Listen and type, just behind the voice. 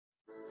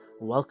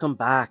Welcome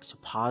back to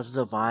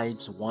Positive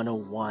Vibes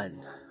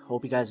 101.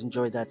 Hope you guys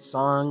enjoyed that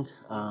song.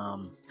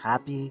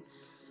 Happy.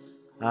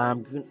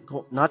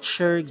 Not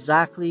sure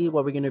exactly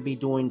what we're going to be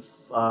doing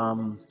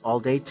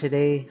all day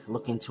today.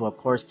 Looking to, of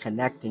course,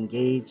 connect,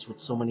 engage with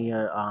so many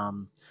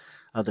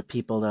other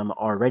people that I'm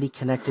already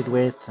connected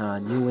with,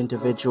 new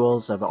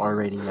individuals I've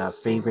already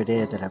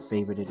favorited that have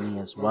favorited me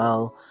as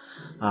well.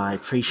 I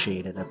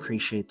appreciate it. I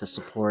appreciate the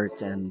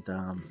support, and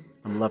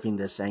I'm loving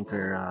this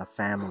Anchor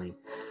family.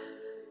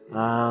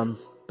 Um,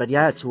 but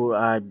yeah, to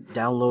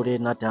downloaded,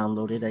 not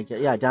downloaded, I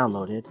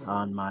downloaded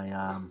on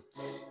my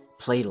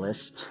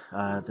playlist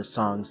the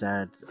songs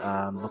that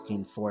I'm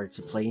looking forward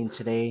to playing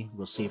today.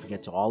 We'll see if we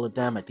get to all of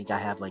them. I think I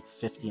have like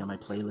 50 on my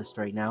playlist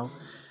right now.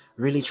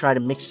 Really try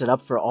to mix it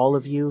up for all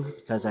of you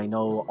because I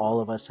know all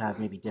of us have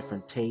maybe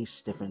different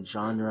tastes, different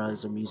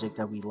genres of music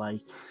that we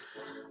like.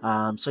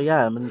 So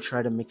yeah, I'm gonna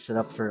try to mix it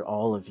up for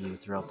all of you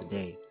throughout the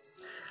day.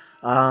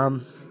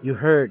 You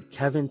heard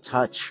Kevin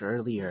Touch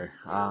earlier.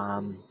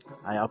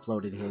 I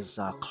uploaded his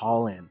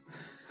call in.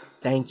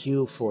 Thank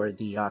you for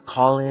the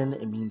call in.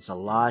 It means a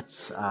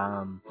lot.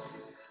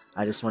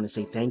 I just want to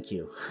say thank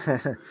you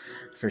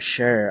for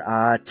sure.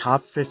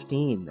 Top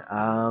 15.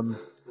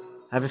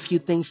 I have a few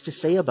things to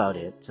say about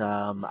it.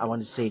 I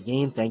want to say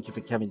again, thank you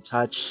for Kevin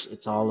Touch.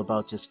 It's all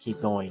about just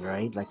keep going,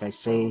 right? Like I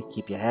say,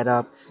 keep your head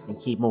up and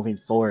keep moving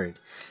forward.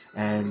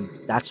 And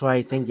that's why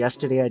I think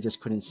yesterday I just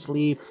couldn't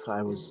sleep.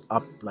 I was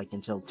up like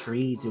until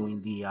 3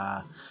 doing the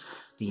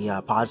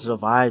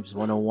Positive Vibes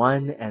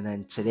 101, and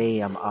then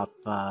today I'm up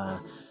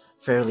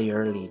fairly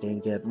early.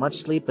 Didn't get much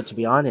sleep, but to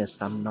be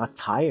honest, I'm not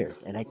tired,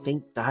 and I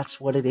think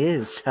that's what it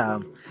is.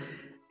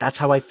 That's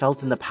how I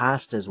felt in the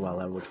past as well.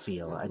 I would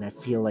feel, and I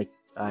feel like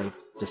I've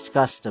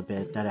discussed a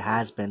bit that it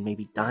has been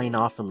maybe dying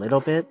off a little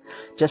bit.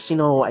 Just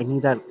I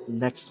need that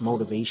next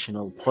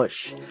motivational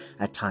push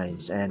at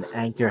times, and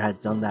Anchor has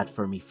done that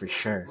for me for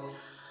sure.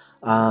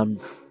 Um,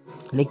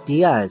 Nick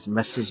Diaz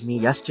messaged me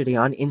yesterday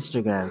on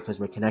Instagram because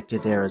we're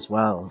connected there as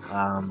well.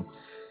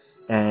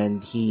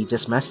 And he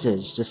just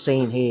messaged, just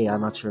saying, "Hey,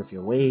 I'm not sure if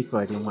you're awake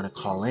or I didn't want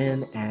to call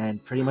in,"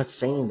 and pretty much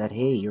saying that,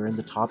 "Hey, you're in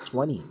the top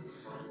 20."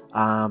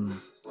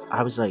 Um,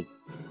 I was like,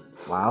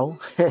 "Wow."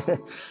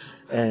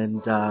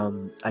 And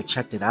I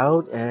checked it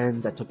out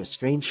and I took a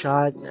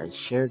screenshot. I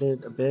shared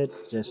it a bit,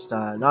 just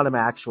not on my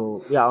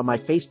actual, yeah, on my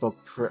Facebook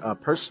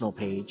personal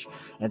page,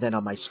 and then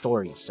on my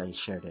stories I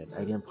shared it.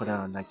 I didn't put it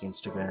on like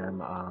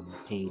Instagram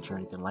page or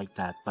anything like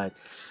that, but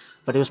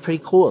it was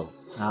pretty cool.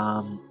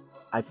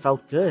 I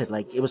felt good.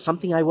 Like it was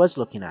something I was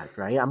looking at,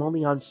 right? I'm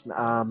only on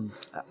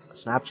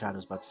Snapchat, I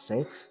was about to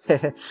say.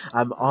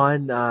 I'm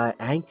on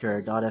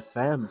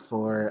Anchor.fm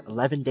for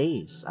 11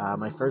 days.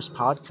 My first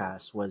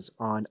podcast was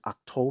on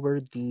October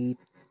the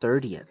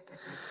 30th.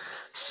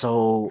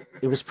 So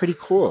it was pretty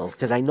cool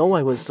because I know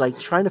I was like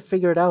trying to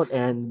figure it out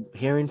and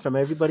hearing from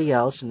everybody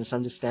else, and it's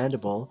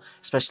understandable,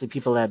 especially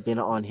people that have been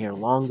on here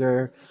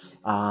longer.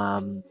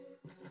 Um,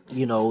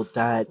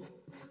 that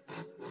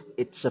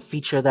it's a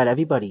feature that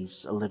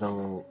everybody's a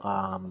little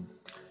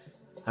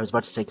I was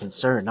about to say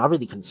concerned, not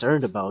really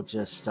concerned about,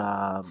 just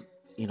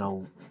you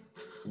know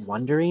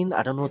wondering.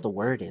 I don't know what the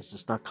word is,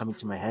 it's not coming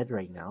to my head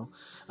right now.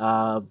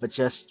 But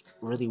just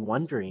really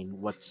wondering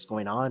what's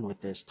going on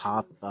with this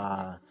top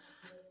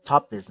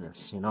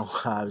business.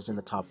 I was in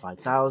the top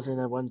 5,000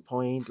 at one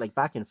point, like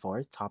back and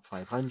forth, top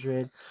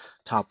 500,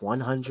 top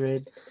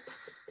 100,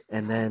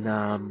 and then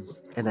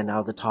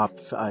now the top,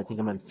 I think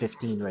I'm at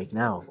 15 right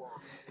now.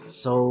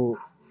 So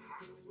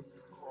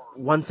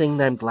one thing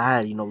that I'm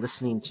glad,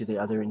 listening to the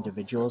other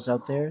individuals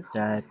out there,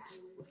 that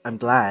I'm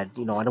glad,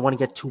 I don't want to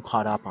get too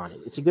caught up on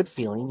it. It's a good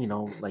feeling,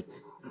 like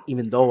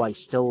even though we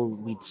still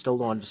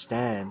don't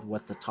understand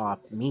what the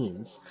top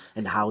means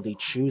and how they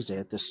choose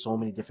it. There's so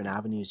many different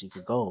avenues you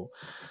could go.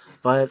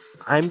 But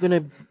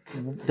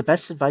the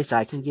best advice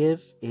I can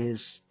give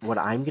is what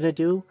I'm gonna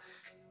do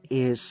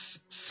is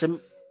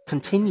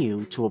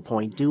continue to a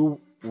point, do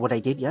what I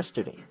did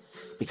yesterday.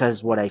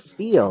 Because what I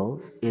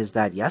feel is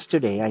that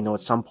yesterday, I know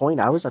at some point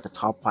I was at the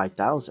top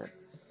 5,000.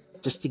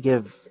 Just to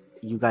give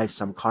you guys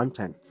some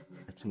content.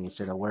 I can't even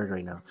say that word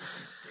right now.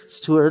 It's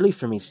too early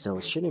for me still.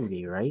 It shouldn't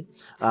be, right?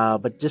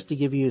 But just to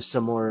give you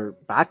some more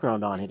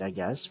background on it, I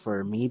guess,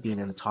 for me being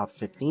in the top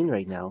 15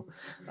 right now,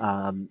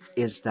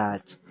 is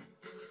that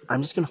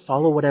I'm just going to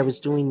follow what I was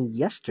doing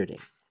yesterday.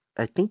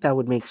 I think that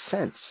would make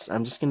sense.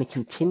 I'm just going to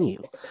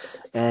continue.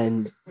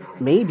 And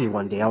maybe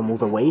one day I'll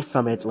move away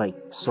from it, like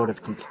sort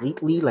of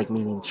completely, like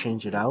meaning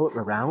change it out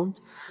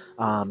around,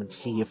 and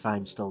see if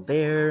I'm still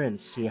there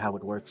and see how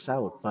it works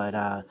out. But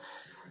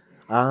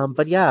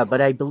yeah,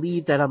 but I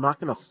believe that I'm not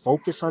gonna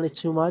focus on it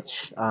too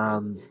much.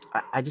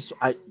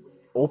 I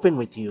open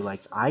with you,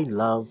 like I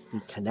love the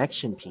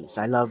connection piece.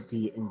 I love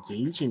the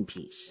engaging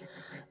piece.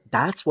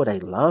 That's what I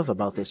love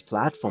about this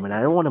platform, and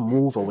I don't want to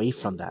move away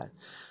from that.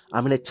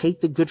 I'm gonna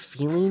take the good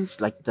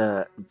feelings, like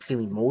the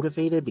feeling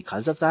motivated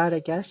because of that, I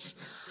guess.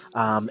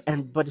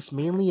 But it's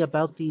mainly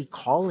about the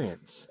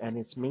call-ins, and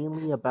it's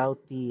mainly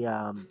about the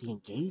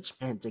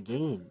engagement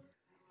again.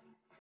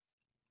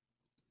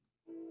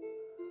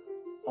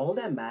 all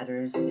that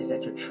matters is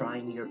that you're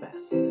trying your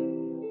best.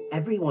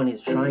 Everyone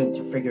is trying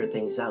to figure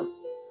things out.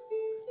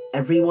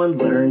 Everyone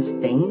learns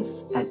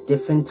things at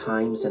different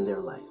times in their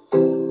life.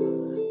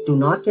 Do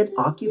not get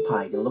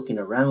occupied in looking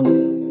around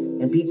you,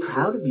 and be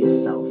proud of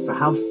yourself for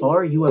how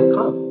far you have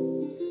come.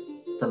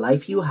 The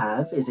life you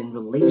have is in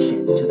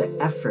relation to the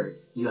effort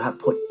you have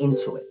put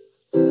into it.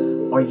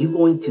 Are you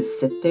going to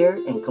sit there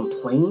and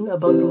complain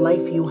about the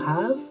life you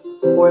have,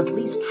 or at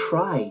least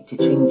try to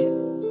change it,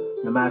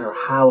 no matter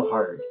how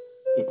hard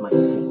it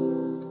might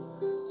seem?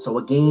 So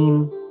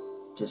again,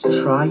 just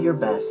try your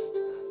best,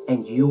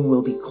 and you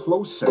will be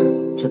closer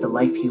to the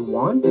life you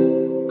want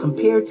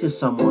compared to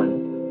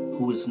someone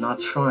who is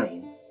not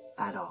trying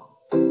at all.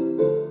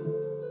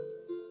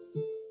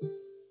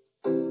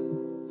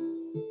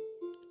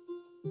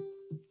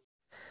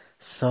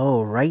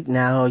 So right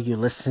now you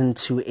listen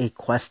to a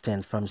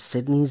question from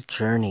Sydney's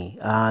Journey.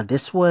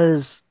 This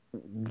was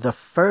the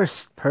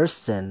first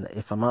person,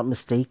 if I'm not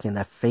mistaken,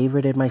 that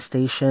favorited my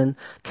station,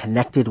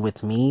 connected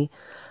with me.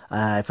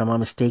 If I'm not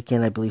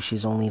mistaken, I believe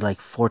she's only like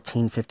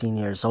 14, 15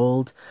 years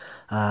old.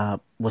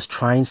 Was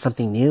trying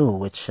something new,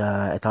 which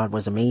I thought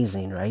was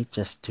amazing, right?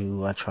 Just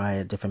to try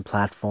a different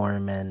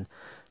platform and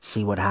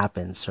see what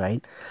happens,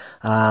 right?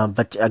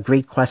 But a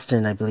great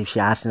question, I believe she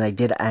asked, and I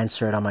did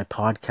answer it on my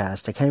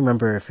podcast. I can't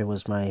remember if it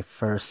was my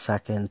first,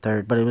 second,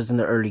 third, but it was in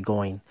the early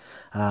going,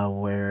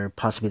 where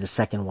possibly the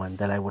second one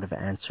that I would have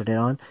answered it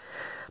on.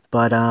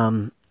 But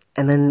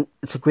and then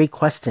it's a great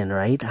question,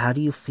 right? How do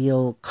you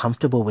feel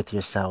comfortable with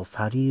yourself?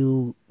 How do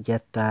you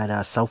get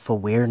that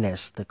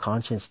self-awareness, the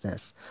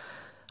consciousness?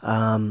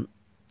 Um,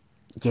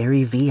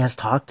 Gary Vee has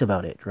talked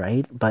about it,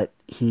 right? But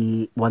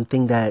one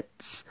thing that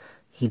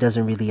he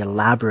doesn't really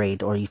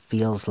elaborate, or he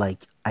feels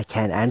like I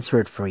can't answer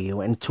it for you.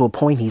 And to a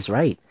point, he's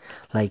right.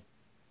 Like,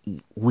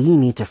 we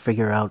need to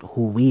figure out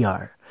who we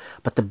are.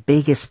 But the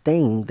biggest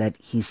thing that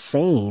he's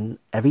saying,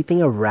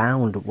 everything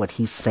around what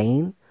he's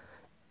saying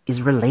is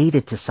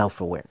related to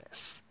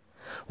self-awareness.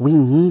 We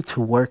need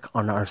to work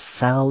on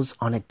ourselves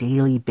on a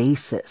daily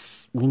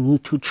basis. We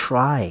need to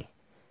try.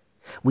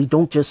 We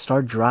don't just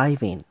start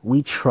driving.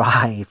 We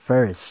try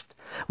first.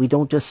 We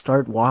don't just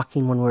start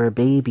walking when we're a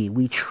baby.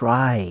 We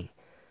try.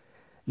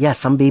 Yeah,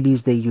 some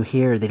babies that you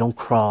hear, they don't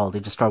crawl.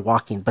 They just start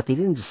walking. But they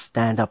didn't just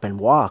stand up and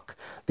walk.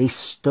 They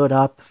stood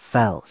up,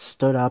 fell.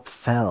 Stood up,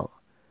 fell.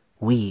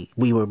 We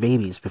were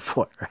babies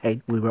before,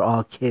 right? We were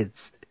all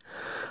kids.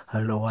 I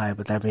don't know why,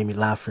 but that made me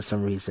laugh for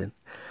some reason.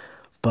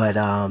 But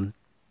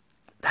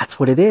that's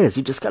what it is.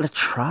 You just gotta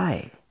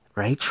try,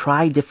 right?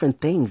 Try different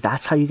things.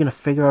 That's how you're gonna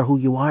figure out who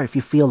you are. If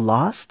you feel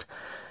lost,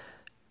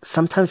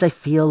 sometimes I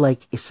feel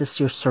like it's just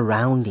your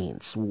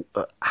surroundings,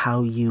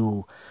 how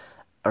you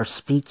are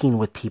speaking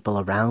with people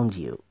around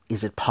you.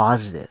 Is it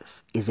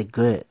positive? Is it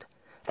good?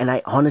 And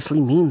I honestly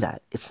mean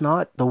that. It's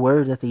not the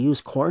word that they use,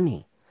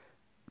 corny.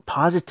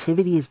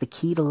 Positivity is the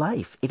key to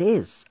life. It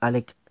is.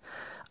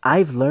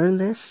 I've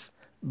learned this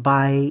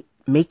by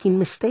making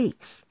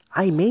mistakes.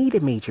 I made a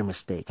major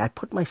mistake. I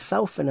put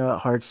myself in a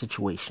hard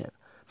situation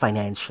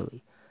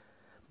financially.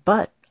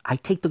 But I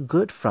take the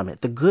good from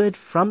it. The good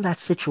from that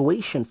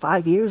situation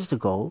 5 years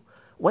ago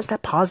was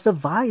that positive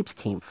vibes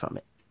came from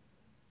it.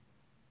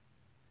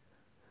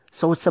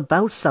 So it's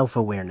about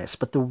self-awareness,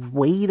 but the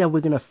way that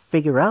we're going to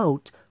figure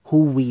out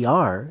who we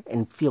are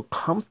and feel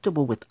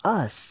comfortable with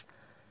us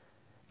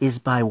is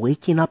by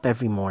waking up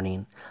every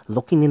morning,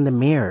 looking in the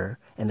mirror,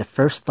 and the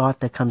first thought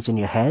that comes in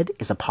your head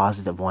is a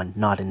positive one,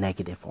 not a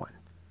negative one.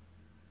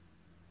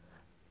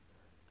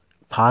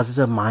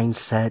 Positive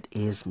mindset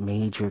is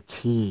major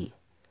key.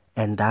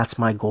 And that's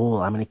my goal.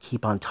 I'm going to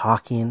keep on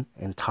talking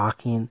and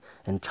talking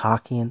and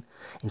talking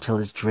until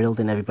it's drilled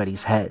in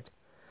everybody's head.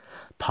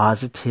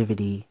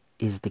 Positivity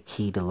is the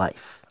key to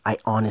life. I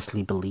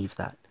honestly believe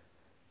that.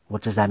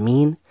 What does that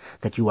mean?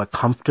 That you are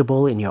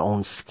comfortable in your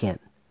own skin.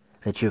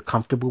 That you're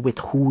comfortable with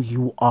who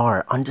you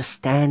are.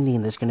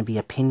 Understanding there's going to be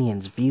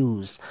opinions,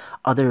 views,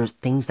 other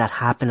things that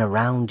happen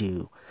around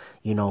you.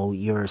 You know,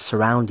 your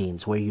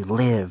surroundings, where you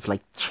live,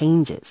 like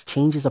changes.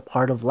 Change is a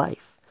part of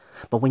life.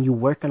 But when you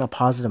work on a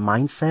positive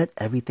mindset,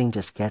 everything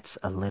just gets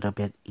a little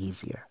bit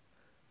easier.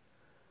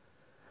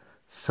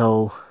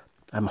 So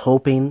I'm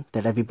hoping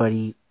that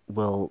everybody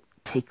will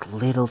take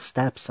little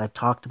steps. I've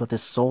talked about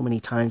this so many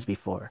times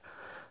before.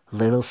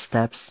 Little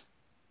steps,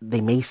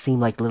 they may seem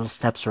like little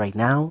steps right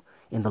now.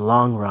 In the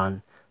long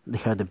run,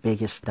 they are the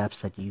biggest steps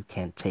that you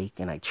can take.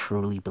 And I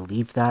truly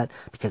believe that,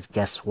 because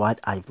guess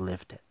what? I've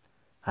lived it.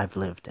 I've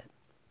lived it.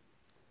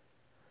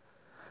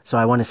 So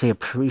I want to say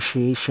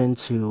appreciation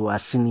to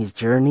Sydney's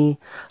Journey.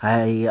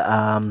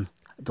 I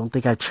don't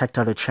think I've checked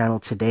out her channel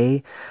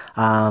today,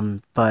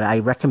 but I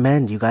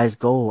recommend you guys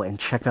go and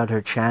check out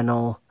her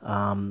channel,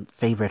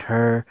 favorite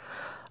her.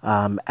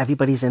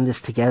 Everybody's in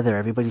this together.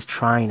 Everybody's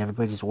trying.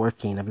 Everybody's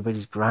working.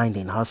 Everybody's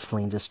grinding,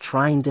 hustling, just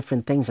trying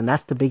different things. And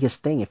that's the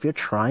biggest thing. If you're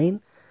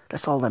trying,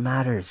 that's all that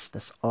matters.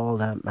 That's all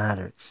that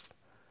matters.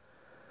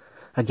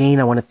 Again,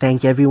 I want to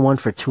thank everyone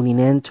for tuning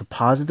in to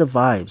Positive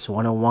Vibes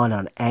 101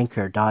 on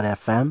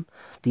Anchor.fm,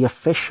 the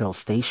official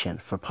station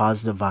for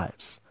Positive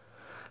Vibes.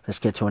 Let's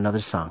get to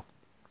another song.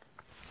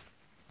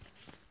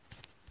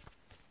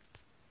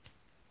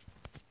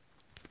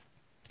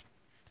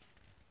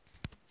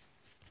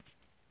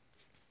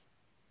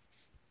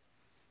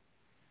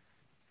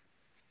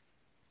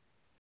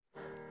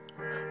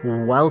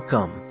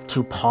 Welcome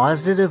to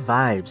Positive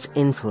Vibes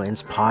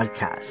Influence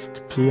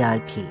Podcast,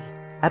 PIP,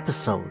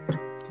 episode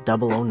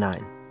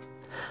 009.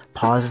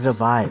 Positive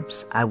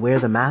vibes. I wear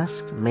the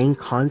mask. Main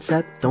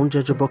concept, don't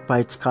judge a book by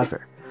its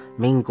cover.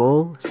 Main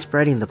goal,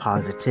 spreading the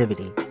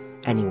positivity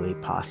any way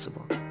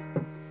possible.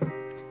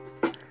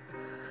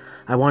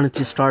 I wanted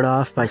to start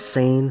off by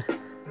saying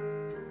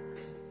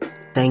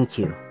thank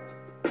you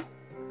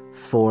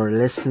for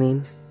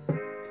listening,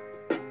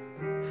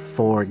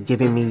 for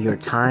giving me your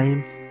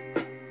time,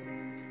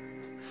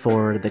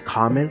 for the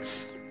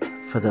comments,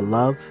 for the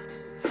love,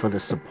 for the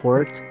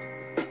support,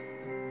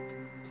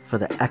 for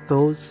the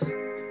echoes.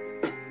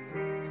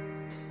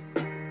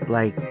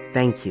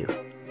 Thank you.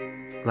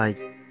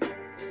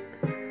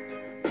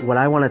 What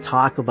I want to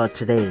talk about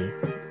today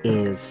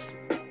is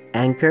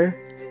Anchor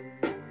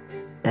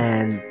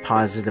and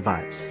positive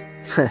vibes.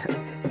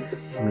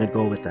 I'm going to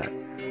go with that.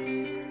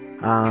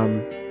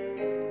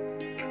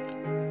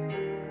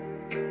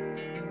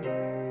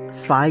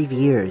 5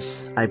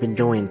 years I've been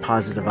doing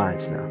positive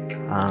vibes now.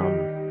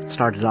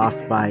 Started off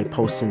by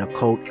posting a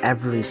quote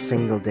every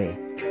single day.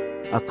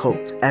 A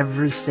quote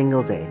every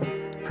single day.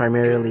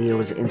 Primarily it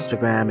was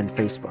Instagram and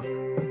Facebook.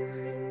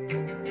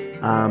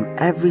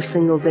 Every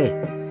single day.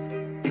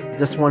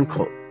 Just one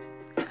quote.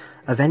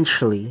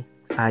 Eventually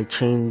I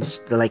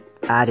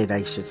added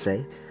I should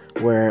say,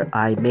 where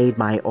I made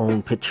my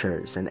own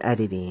pictures and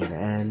editing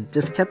and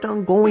just kept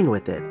on going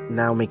with it.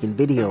 Now making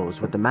videos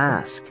with the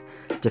mask,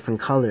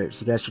 different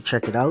colors. You guys should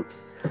check it out.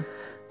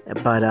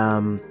 But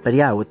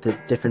yeah, with the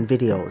different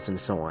videos and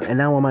so on. And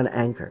now I'm on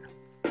Anchor.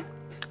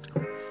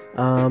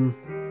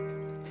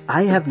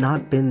 I have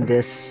not been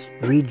this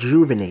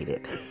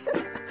rejuvenated.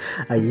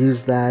 I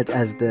used that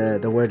as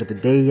the word of the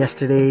day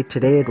yesterday.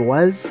 Today it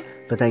was,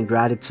 but then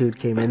gratitude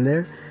came in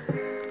there.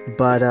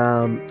 But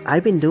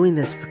I've been doing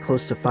this for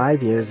close to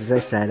 5 years. As I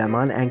said, I'm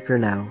on Anchor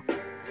now.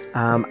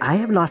 I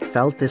have not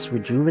felt this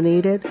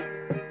rejuvenated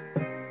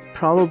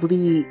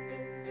probably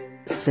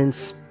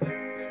since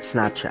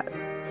Snapchat,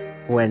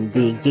 when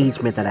the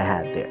engagement that I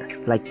had there,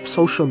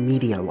 social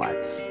media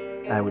wise,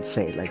 I would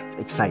say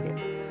excited.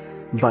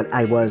 But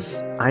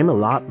I'm a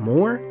lot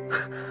more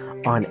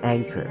on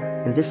Anchor,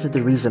 and this is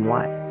the reason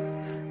why.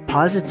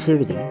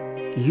 Positivity,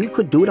 you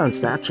could do it on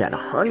Snapchat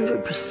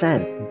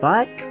 100%,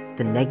 but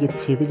the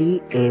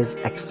negativity is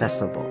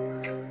accessible.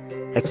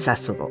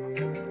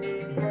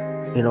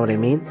 You know what I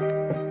mean?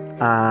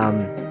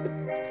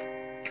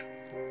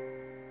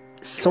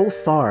 So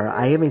far,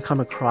 I haven't come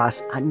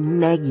across a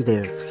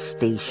negative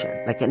station,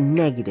 a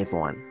negative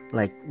one,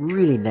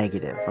 really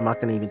negative. I'm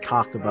not going to even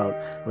talk about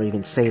or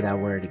even say that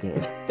word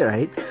again,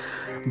 right?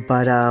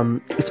 But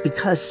it's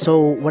because,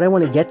 what I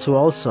want to get to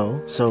also,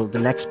 the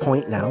next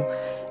point now,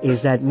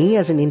 is that me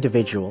as an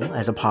individual,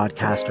 as a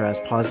podcaster, as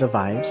Positive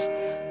Vibes,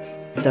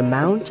 the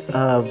amount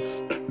of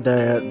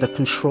the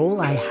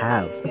control I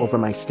have over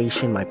my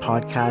station, my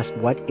podcast,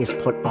 what is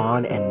put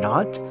on and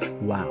not,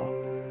 wow.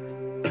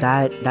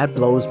 That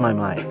blows my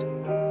mind.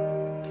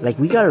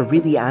 We gotta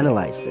really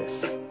analyze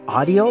this.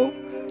 Audio,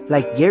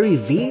 Gary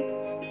Vee,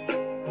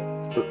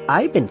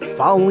 I've been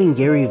following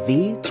Gary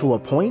Vee to a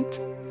point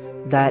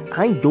that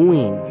I'm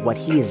doing what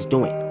he is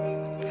doing.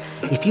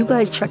 If you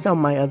guys check out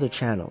my other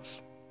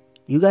channels,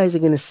 you guys are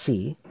gonna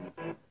see.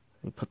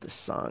 Let me put this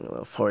song a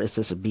little forward. It's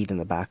just a beat in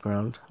the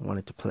background. I want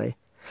it to play.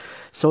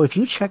 So if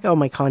you check out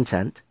my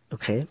content,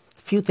 okay,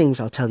 a few things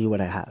I'll tell you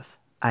what I have.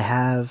 I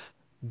have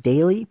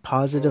daily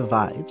positive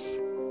vibes,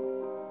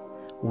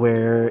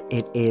 where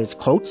it is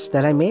quotes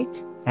that I make,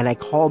 and I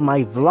call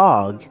my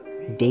vlog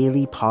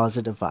Daily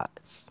Positive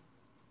Vibes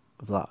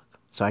Vlog.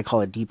 So I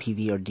call it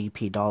DPV or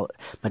DP dollar,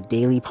 but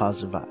Daily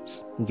Positive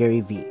Vibes. Gary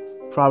Vee.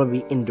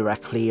 Probably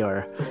indirectly,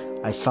 or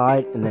I saw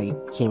it and they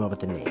came up with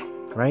the name,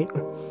 right?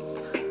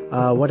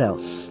 What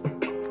else?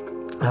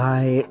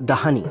 The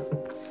honey.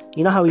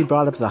 You know how we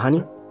brought up the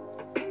honey?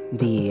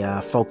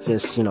 The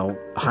focus,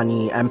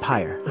 honey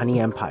empire.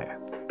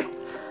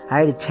 I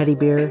had a teddy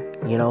bear,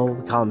 we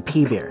call him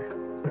P-Bear.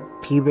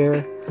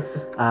 P-Bear,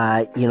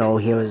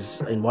 he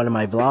was in one of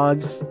my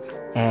vlogs,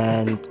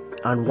 and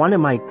on one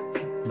of my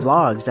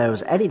vlogs that I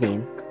was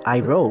editing, I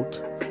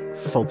wrote,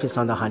 focus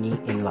on the honey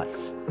in life,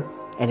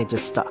 and it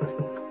just stuck.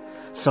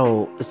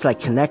 So it's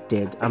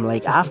connected. I'm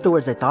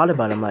afterwards I thought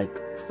about it,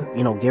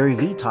 Gary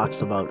Vee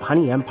talks about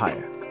honey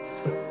empire.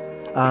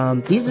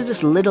 These are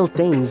just little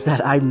things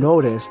that I've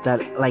noticed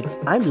that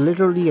I'm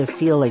literally, I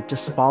feel like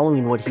just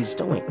following what he's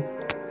doing.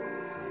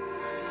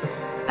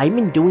 I've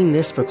been doing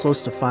this for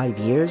close to 5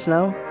 years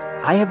now.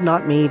 I have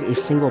not made a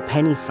single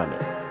penny from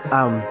it.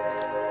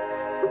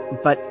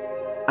 But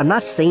I'm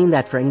not saying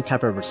that for any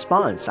type of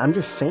response. I'm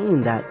just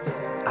saying that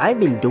I've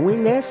been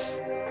doing this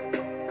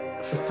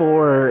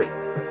for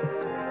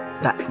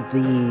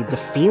the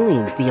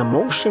feelings, the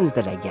emotions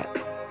that I get.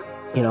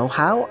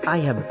 How I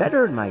have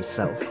bettered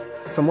myself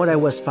from what I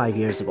was 5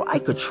 years ago. I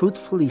could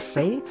truthfully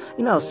say,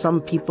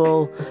 some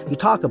people, you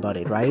talk about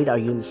it, right? Are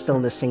you still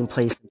in the same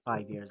place in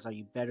 5 years? Are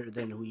you better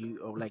than who you,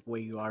 or where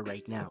you are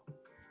right now?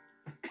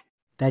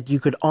 that you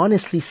could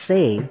honestly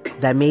say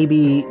that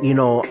maybe,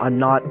 I'm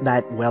not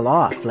that well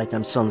off, like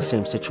I'm still in the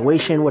same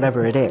situation,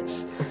 whatever it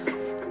is.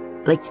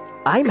 Like,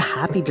 I'm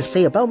happy to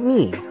say about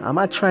me. I'm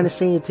not trying to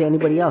say it to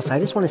anybody else. I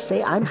just want to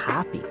say I'm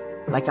happy.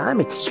 Like, I'm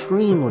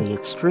extremely,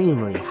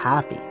 extremely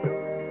happy.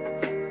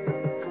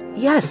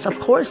 Yes, of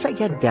course I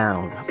get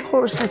down. Of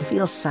course I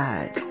feel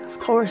sad. Of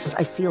course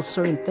I feel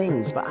certain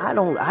things, but I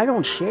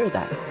don't share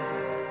that.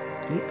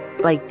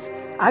 Like,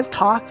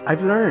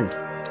 I've learned.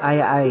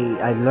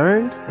 I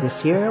learned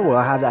this year. We'll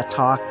have that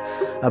talk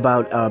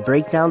about a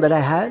breakdown that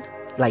I had.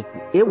 Like,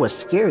 it was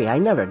scary. I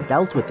never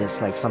dealt with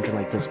this, like something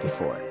like this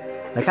before.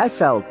 Like, I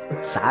felt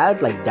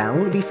sad, like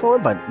down before,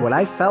 but what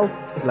I felt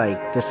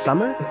like this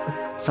summer,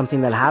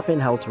 something that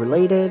happened, health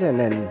related, and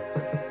then,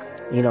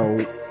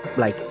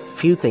 like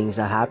few things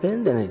that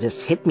happened, and it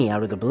just hit me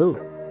out of the blue,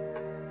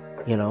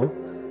 you know?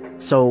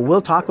 So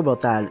we'll talk about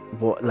that,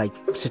 like,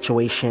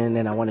 situation,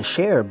 and I want to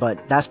share, but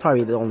that's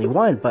probably the only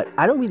one. But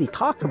I don't really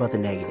talk about the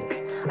negative.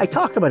 I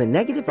talk about a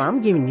negative, but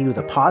I'm giving you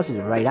the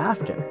positive right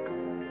after.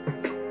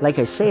 Like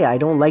I say, I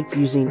don't like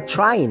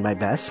trying my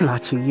best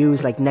not to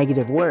use like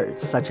negative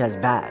words such as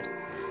bad.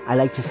 I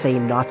like to say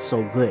not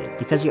so good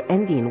because you're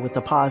ending with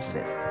the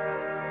positive.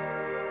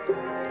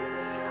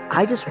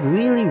 I just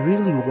really,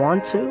 really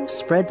want to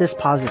spread this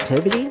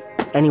positivity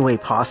any way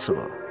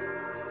possible.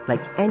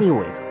 Like any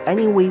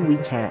way we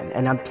can.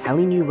 And I'm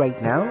telling you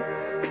right now,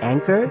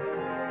 Anchor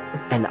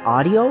and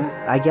audio,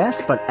 I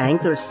guess, but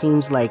Anchor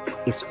seems like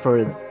it's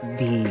for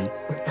the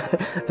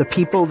the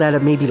people that are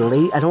maybe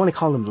late. I don't want to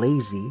call them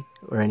lazy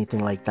or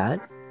anything like that,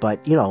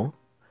 but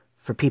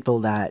for people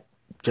that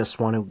just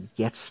want to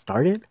get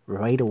started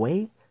right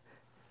away,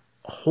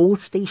 a whole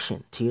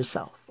station to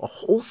yourself, a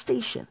whole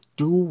station.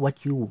 Do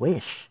what you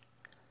wish.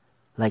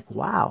 Like,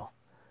 wow.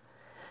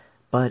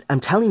 But I'm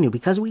telling you,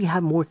 because we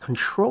have more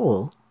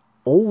control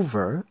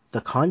over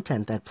the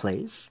content that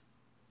plays,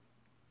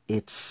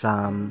 it's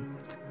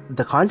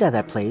the content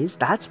that plays,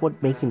 that's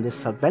what making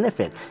this a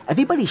benefit.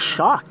 Everybody's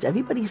shocked.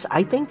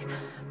 I think,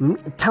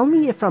 tell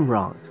me if I'm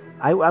wrong.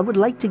 I would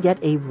like to get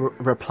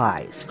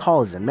replies,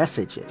 calls and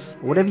messages,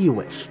 whatever you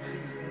wish.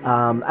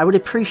 I would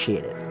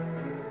appreciate it.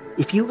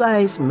 If you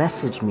guys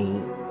message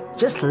me,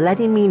 just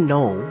letting me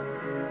know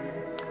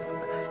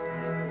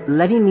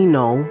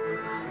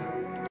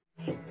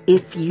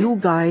if you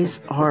guys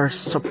are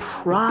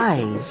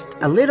surprised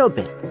a little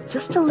bit,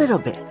 just a little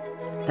bit,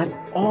 that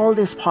all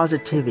this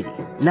positivity.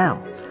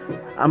 Now,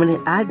 I'm going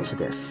to add to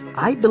this.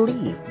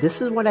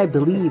 This is what I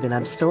believe, and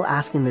I'm still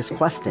asking this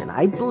question.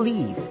 I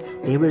believe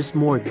there is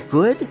more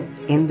good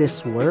in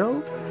this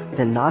world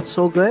than not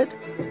so good.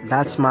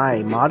 That's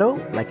my motto.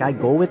 Like, I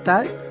go with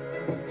that.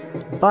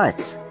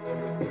 But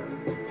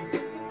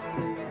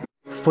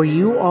for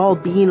you all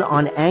being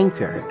on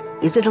Anchor,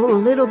 is it a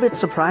little bit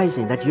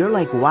surprising that you're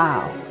like,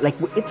 wow, like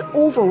it's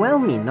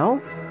overwhelming,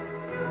 no?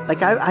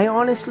 Like, I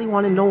honestly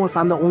want to know if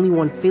I'm the only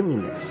one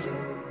feeling this.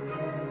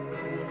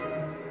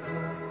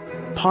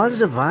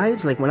 Positive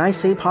vibes, like when I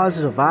say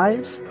positive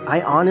vibes,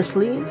 I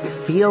honestly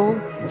feel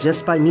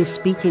just by me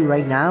speaking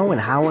right now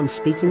and how I'm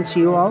speaking to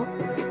you all,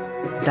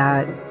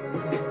 that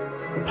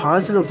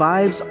positive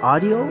vibes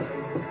audio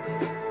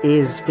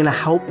is going to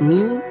help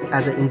me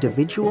as an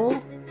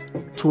individual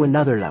to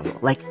another level.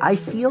 Like, I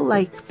feel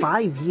like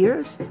 5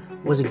 years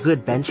was a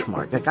good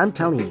benchmark. Like, I'm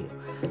telling you,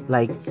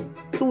 like,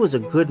 it was a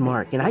good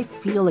mark, and I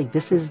feel like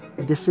this is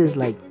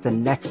like the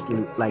next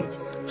like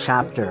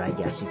chapter, I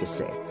guess you could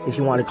say, if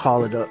you want to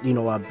call it a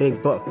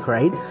big book,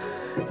 right?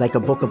 Like a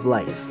book of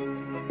life.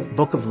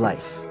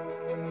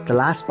 The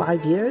last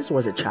 5 years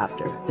was a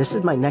chapter. This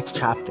is my next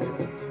chapter.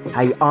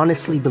 I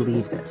honestly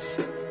believe this.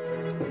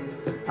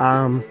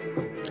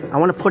 I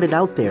want to put it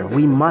out there.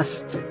 We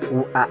must,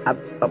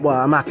 well,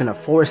 I'm not going to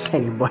force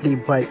anybody,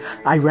 but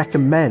I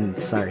recommend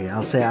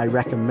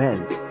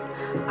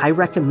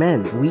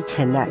we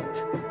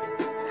connect.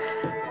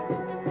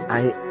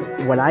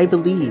 What I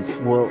believe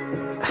will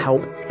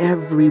help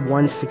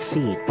everyone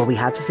succeed, but we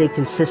have to stay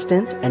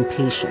consistent and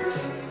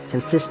patience.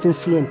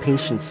 Consistency and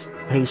patience,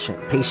 I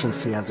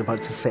was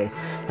about to say,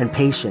 and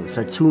patience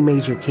are two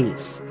major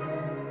keys.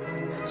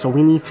 So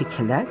we need to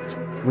connect.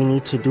 We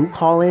need to do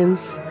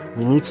call-ins.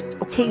 We need to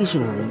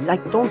occasionally,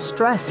 like, don't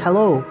stress.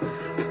 Hello.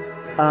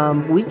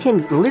 We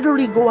can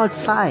literally go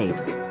outside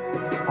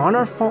on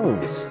our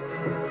phones.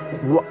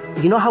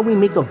 You know how we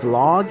make a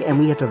vlog and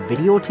we have to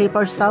videotape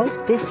ourselves?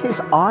 This is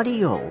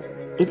audio.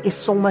 It is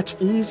so much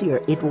easier.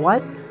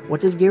 What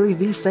does Gary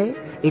Vee say?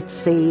 It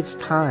saves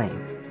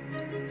time.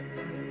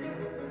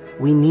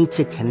 We need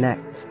to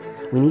connect.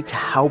 We need to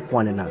help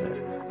one another.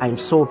 I'm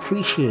so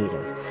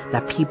appreciative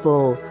that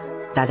people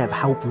that have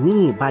helped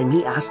me by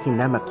me asking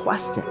them a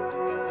question,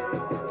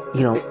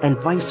 and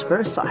vice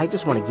versa. I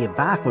just want to give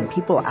back. When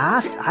people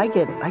ask, I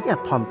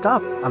get pumped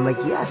up. I'm like,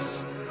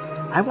 yes,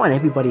 I want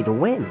everybody to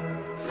win.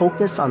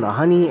 Focus on the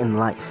honey in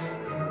life.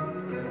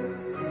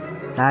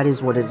 That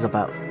is what it's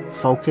about.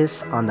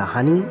 Focus on the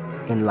honey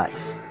in life.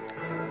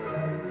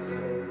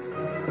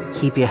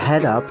 Keep your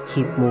head up,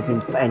 keep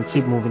moving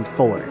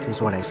forward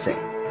is what I say.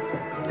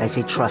 I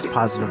say trust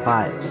positive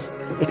vibes.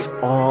 It's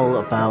all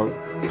about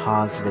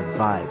positive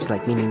vibes.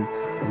 Like, meaning,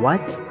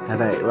 what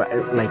have I,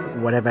 like,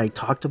 what have I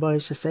talked about, I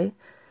should say,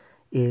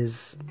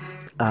 is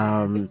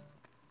um,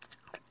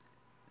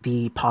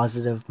 the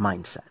positive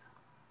mindset.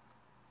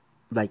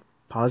 Like,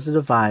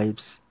 positive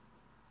vibes,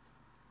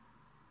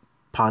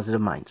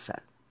 positive mindset.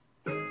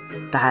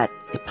 That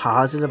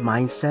positive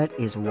mindset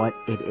is what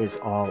it is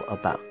all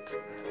about.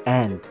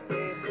 And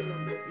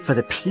for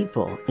the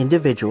people,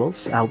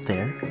 individuals out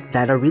there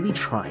that are really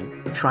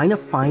trying to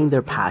find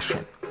their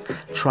passion,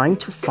 trying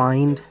to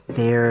find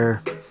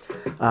their,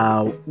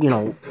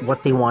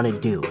 what they want to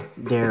do,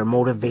 their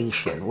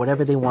motivation,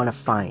 whatever they want to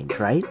find,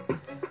 right?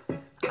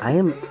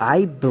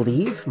 I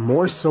believe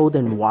more so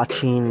than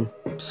watching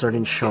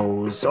certain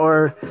shows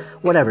or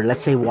whatever,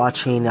 let's say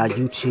watching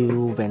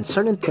YouTube and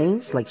certain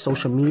things like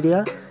social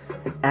media,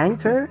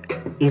 Anchor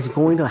is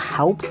going to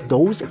help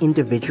those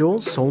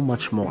individuals so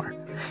much more.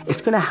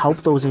 It's going to help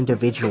those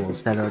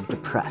individuals that are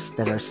depressed,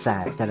 that are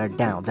sad, that are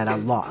down, that are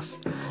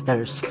lost, that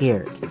are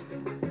scared.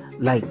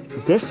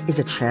 Like, this is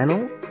a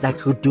channel that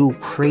could do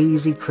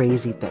crazy,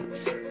 crazy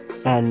things.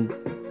 And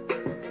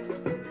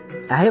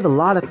I have a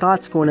lot of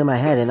thoughts going in my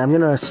head, and I'm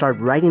going to start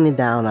writing it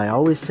down. I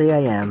always say I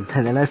am,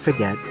 and then I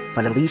forget.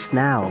 But at least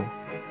now,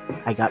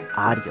 I got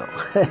audio.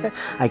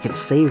 I could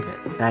save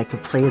it, and I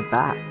could play it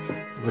back,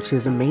 which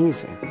is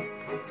amazing.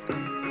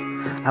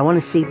 I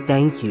want to say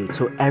thank you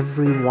to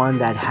everyone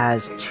that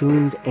has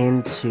tuned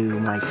into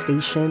my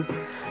station,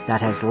 that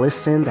has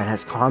listened, that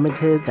has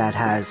commented, that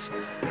has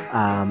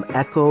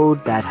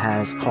echoed, that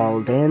has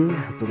called in.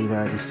 I believe I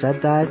already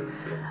said that.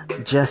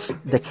 Just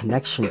the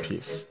connection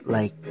piece,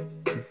 like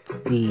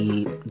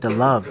the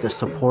love, the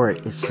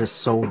support, is just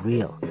so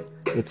real.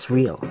 It's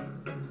real.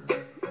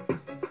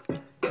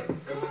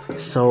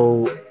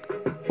 So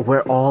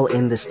we're all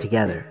in this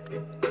together.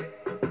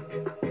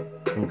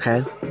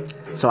 Okay?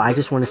 So I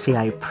just want to say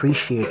I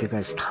appreciate you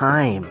guys'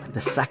 time, the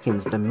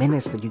seconds, the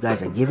minutes that you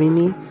guys are giving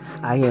me.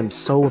 I am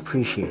so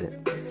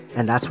appreciated.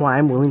 And that's why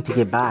I'm willing to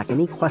give back.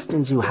 Any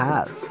questions you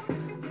have,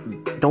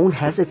 don't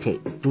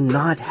hesitate. Do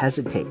not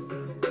hesitate.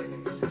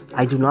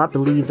 I do not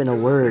believe in a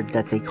word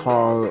that they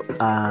call,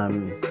 I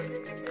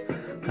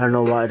don't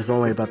know why, don't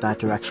worry about that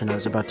direction I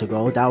was about to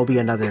go. That will be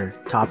another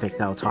topic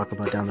that I'll talk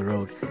about down the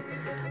road.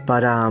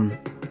 But,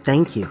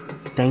 thank you.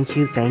 Thank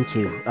you. Thank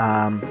you.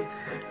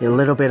 A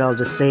little bit, I'll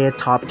just say it,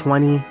 top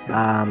 20.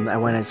 I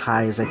went as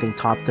high as, I think,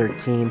 top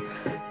 13.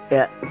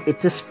 It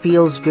just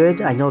feels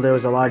good. I know there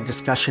was a lot of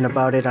discussion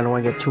about it. I don't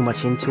want to get too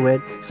much into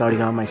it. It's already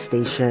on my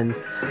station.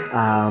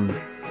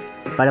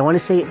 But I want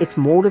to say it's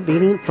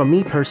motivating for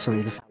me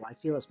personally. This is how I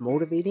feel. It's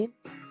motivating.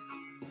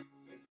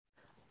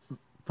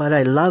 But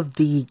I love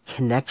the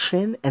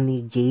connection and the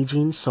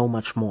engaging so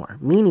much more.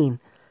 Meaning,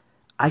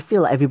 I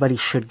feel everybody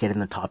should get in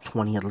the top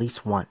 20 at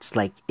least once.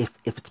 Like, if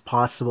it's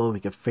possible,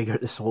 we could figure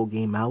this whole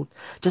game out.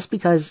 Just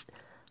because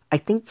I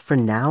think for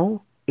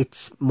now,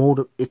 it's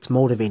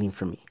motivating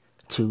for me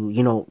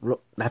to,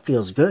 that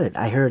feels good.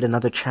 I heard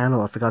another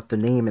channel, I forgot the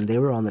name, and they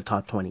were on the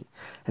top 20.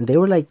 And they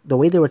were like, the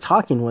way they were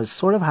talking was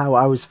sort of how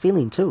I was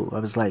feeling too. I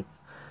was like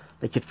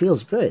it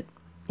feels good,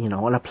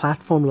 on a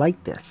platform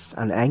like this,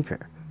 on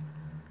Anchor.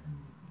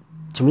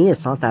 To me,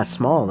 it's not that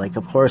small. Like,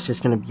 of course, it's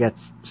going to get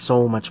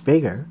so much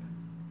bigger.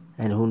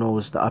 And who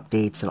knows the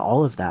updates and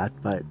all of that,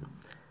 but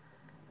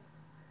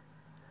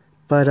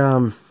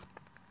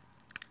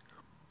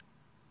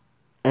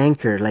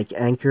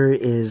Anchor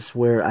is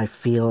where I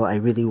feel I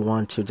really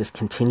want to just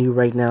continue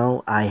right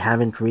now. I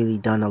haven't really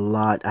done a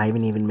lot. I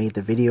haven't even made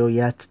the video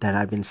yet that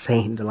I've been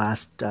saying the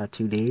last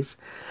 2 days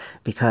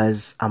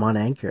because I'm on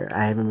Anchor.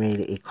 I haven't made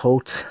a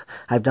quote.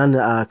 I've done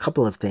a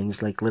couple of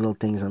things, like little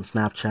things on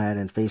Snapchat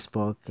and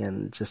Facebook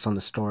and just on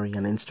the story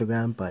on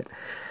Instagram, but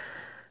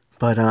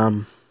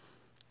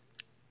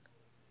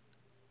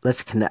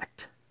let's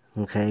connect.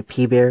 Okay,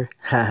 P-Bear,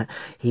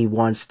 he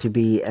wants to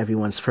be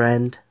everyone's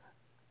friend,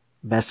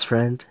 best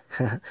friend.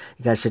 You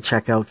guys should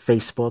check out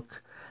Facebook,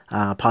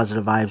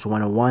 Positive Vibes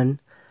 101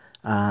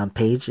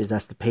 page.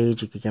 That's the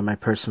page. You could get my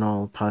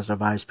personal Positive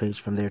Vibes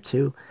page from there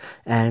too.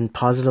 And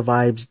Positive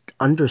Vibes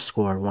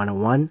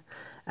 _101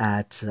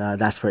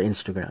 that's for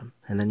Instagram.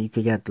 And then you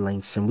could get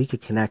links and we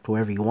could connect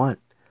wherever you want.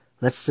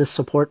 Let's just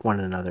support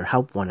one another,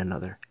 help one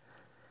another.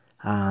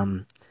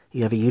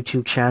 You have a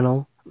YouTube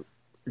channel,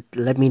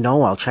 let me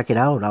know. I'll check it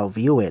out. I'll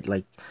view it.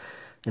 Like,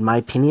 in my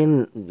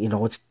opinion,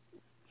 it's,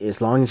 as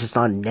long as it's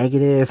not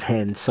negative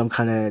and some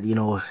kind of,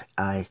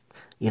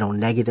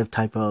 negative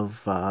type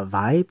of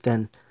vibe,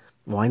 then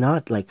why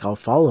not? Like, I'll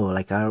follow.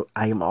 Like, I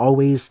am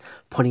always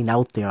putting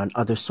out there on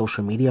other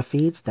social media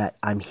feeds that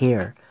I'm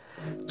here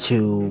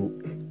to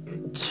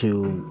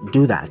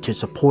do that, to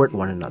support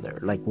one another.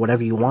 Like,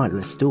 whatever you want,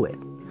 let's do it.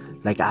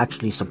 Like,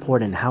 actually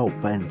support and help.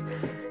 And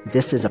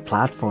this is a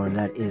platform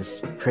that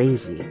is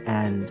crazy,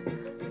 and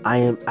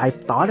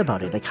I've thought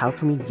about it. Like, how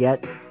can we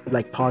get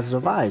like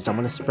positive vibes? I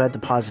want to spread the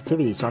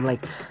positivity. So I'm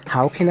like,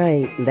 how can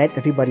I let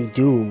everybody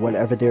do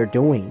whatever they're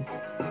doing,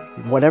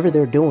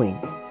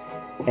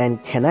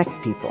 and connect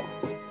people?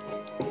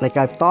 Like,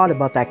 I've thought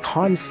about that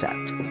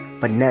concept,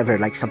 but never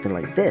like something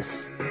like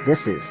this.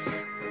 This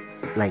is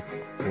like,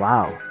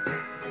 wow.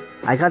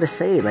 I gotta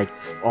say, like,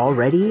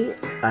 already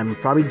I'm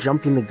probably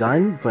jumping the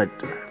gun, but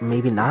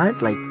maybe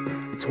not. Like,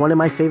 it's one of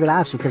my favorite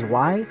apps because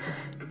why?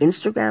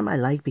 Instagram I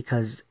like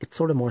because it's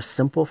sort of more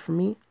simple for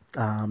me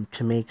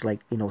to make, like,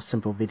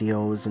 simple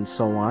videos and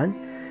so on.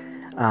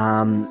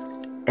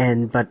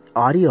 But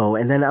audio,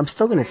 and then I'm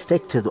still gonna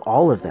stick to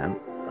all of them.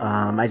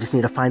 I just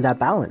need to find that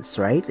balance,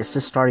 right? It's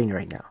just starting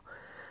right now.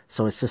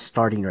 So it's just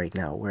starting right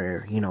now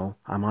where,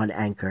 I'm on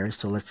Anchor,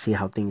 so let's see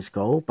how things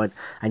go. But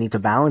I need to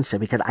balance it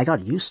because I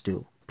got used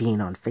to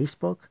being on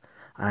Facebook.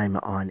 I'm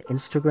on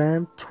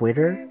Instagram,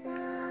 Twitter,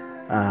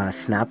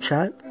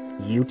 Snapchat,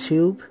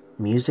 YouTube,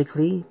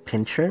 Musical.ly,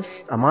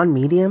 Pinterest. I'm on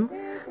Medium,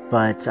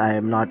 but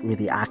I'm not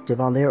really active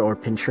on there, or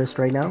Pinterest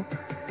right now.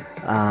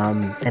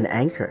 And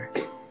Anchor.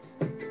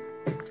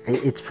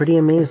 It's pretty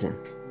amazing.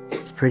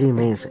 It's pretty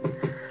amazing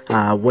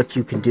what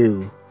you can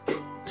do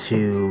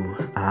to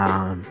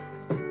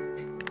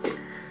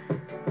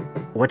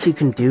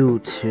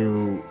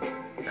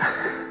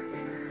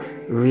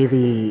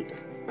really.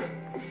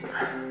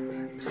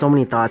 So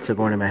many thoughts are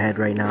going in my head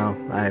right now.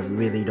 I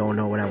really don't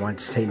know what I want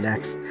to say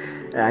next.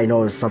 I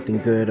know it's something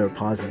good or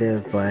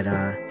positive, but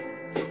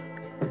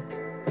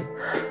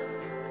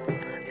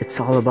it's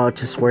all about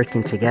just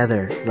working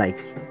together. Like,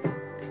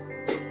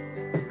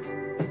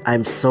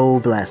 I'm so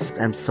blessed.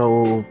 I'm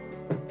so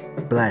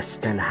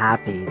blessed and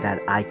happy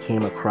that I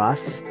came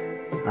across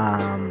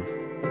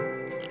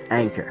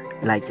Anchor.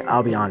 Like,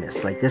 I'll be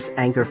honest, like, this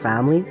Anchor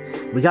family,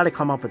 we got to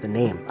come up with a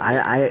name.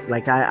 I'm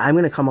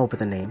gonna come up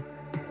with a name.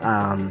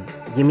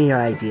 Give me your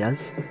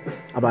ideas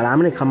about. I'm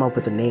gonna come up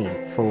with a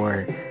name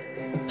for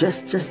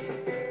just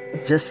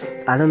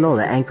I don't know,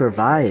 the Anchor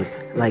vibe.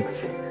 Like,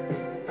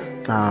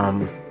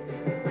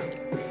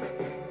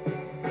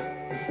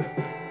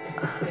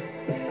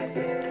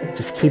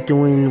 just keep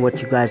doing what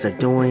you guys are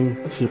doing.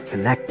 Keep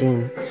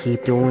connecting.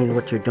 Keep doing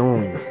what you're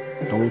doing.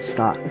 Don't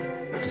stop.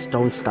 Just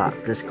don't stop.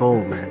 Let's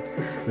go, man.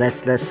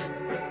 Let's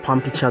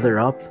pump each other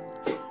up.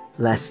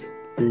 Let's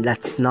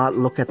not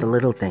look at the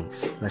little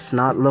things. Let's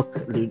not look,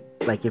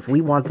 like, if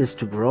we want this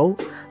to grow,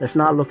 let's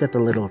not look at the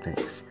little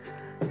things.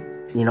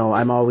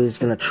 I'm always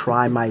gonna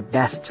try my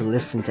best to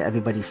listen to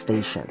everybody's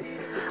station.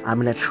 I'm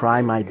gonna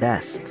try my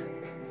best.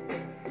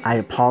 I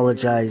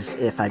apologize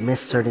if I miss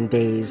certain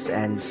days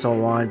and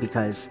so on,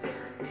 because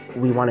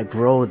we want to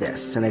grow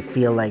this, and I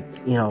feel like,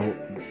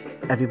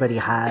 everybody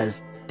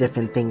has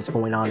different things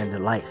going on in their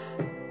life.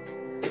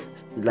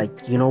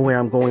 Like, where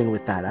I'm going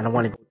with that. I don't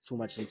want to go too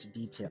much into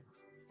detail,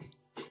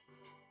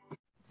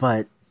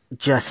 but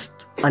just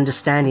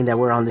understanding that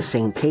we're on the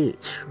same page,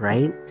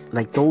 right?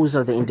 Like, those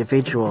are the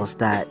individuals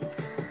that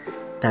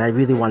I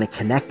really want to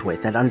connect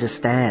with, that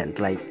understand,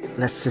 like,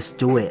 let's just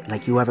do it.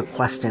 Like, you have a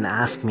question,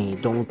 ask me.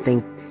 Don't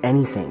think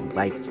anything.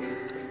 Like,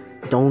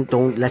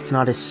 don't let's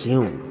not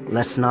assume.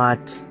 Let's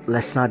not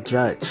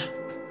judge.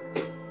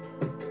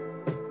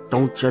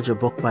 Don't judge a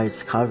book by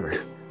its cover.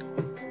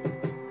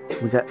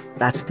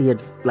 That's the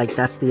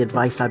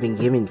advice I've been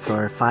giving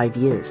for 5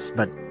 years.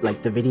 But,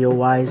 like, the video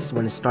wise,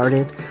 when it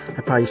started,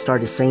 I probably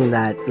started saying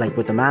that, like,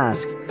 with the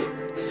mask,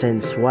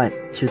 since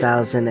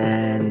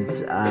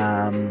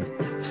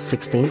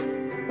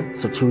 2016.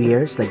 So 2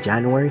 years, like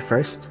January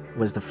 1st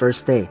was the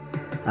first day,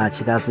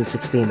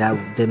 2016, that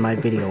I did my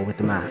video with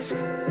the mask.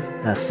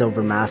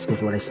 Silver mask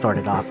was what I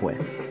started off with.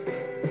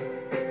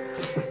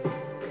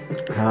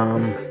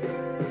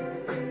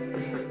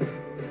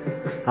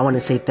 I want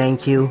to say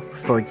thank you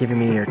for giving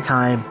me your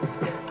time.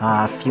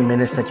 A few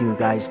minutes that you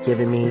guys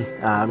given me.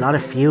 Not a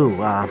few.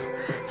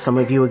 Some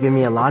of you will give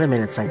me a lot of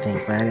minutes, I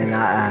think, man. And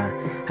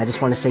I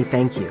just want to say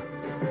thank you.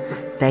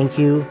 Thank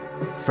you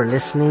for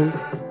listening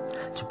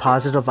to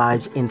Positive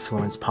Vibes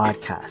Influence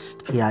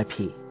Podcast,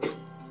 PIP,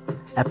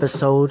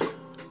 episode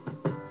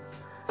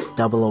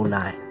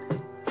 009.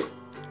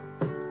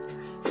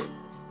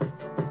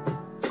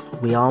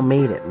 We all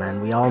made it,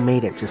 man. We all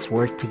made it. Just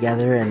work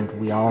together and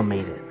we all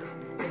made it.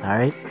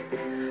 Alright?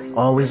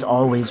 Always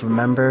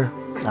remember,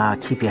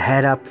 keep your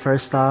head up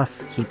first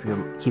off. Keep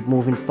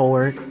moving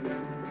forward.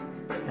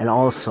 And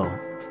also,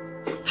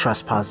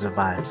 trust positive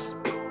vibes.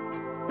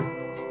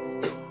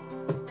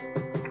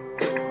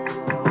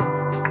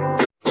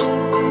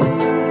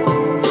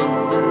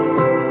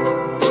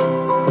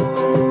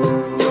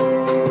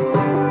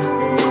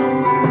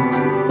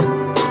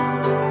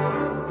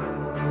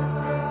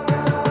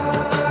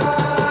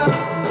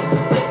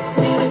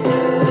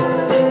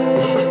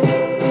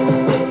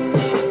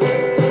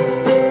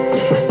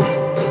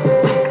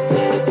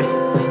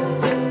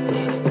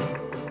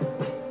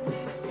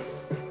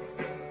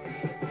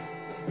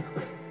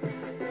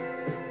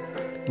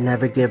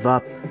 Never give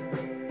up.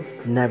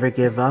 Never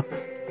give up.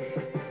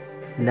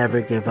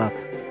 Never give up.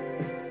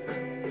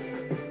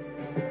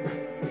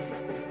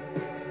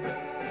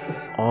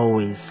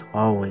 Always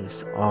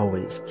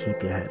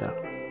keep your head up.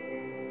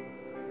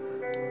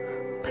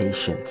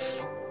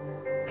 Patience.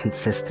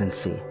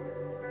 Consistency.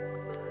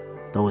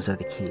 Those are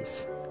the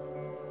keys.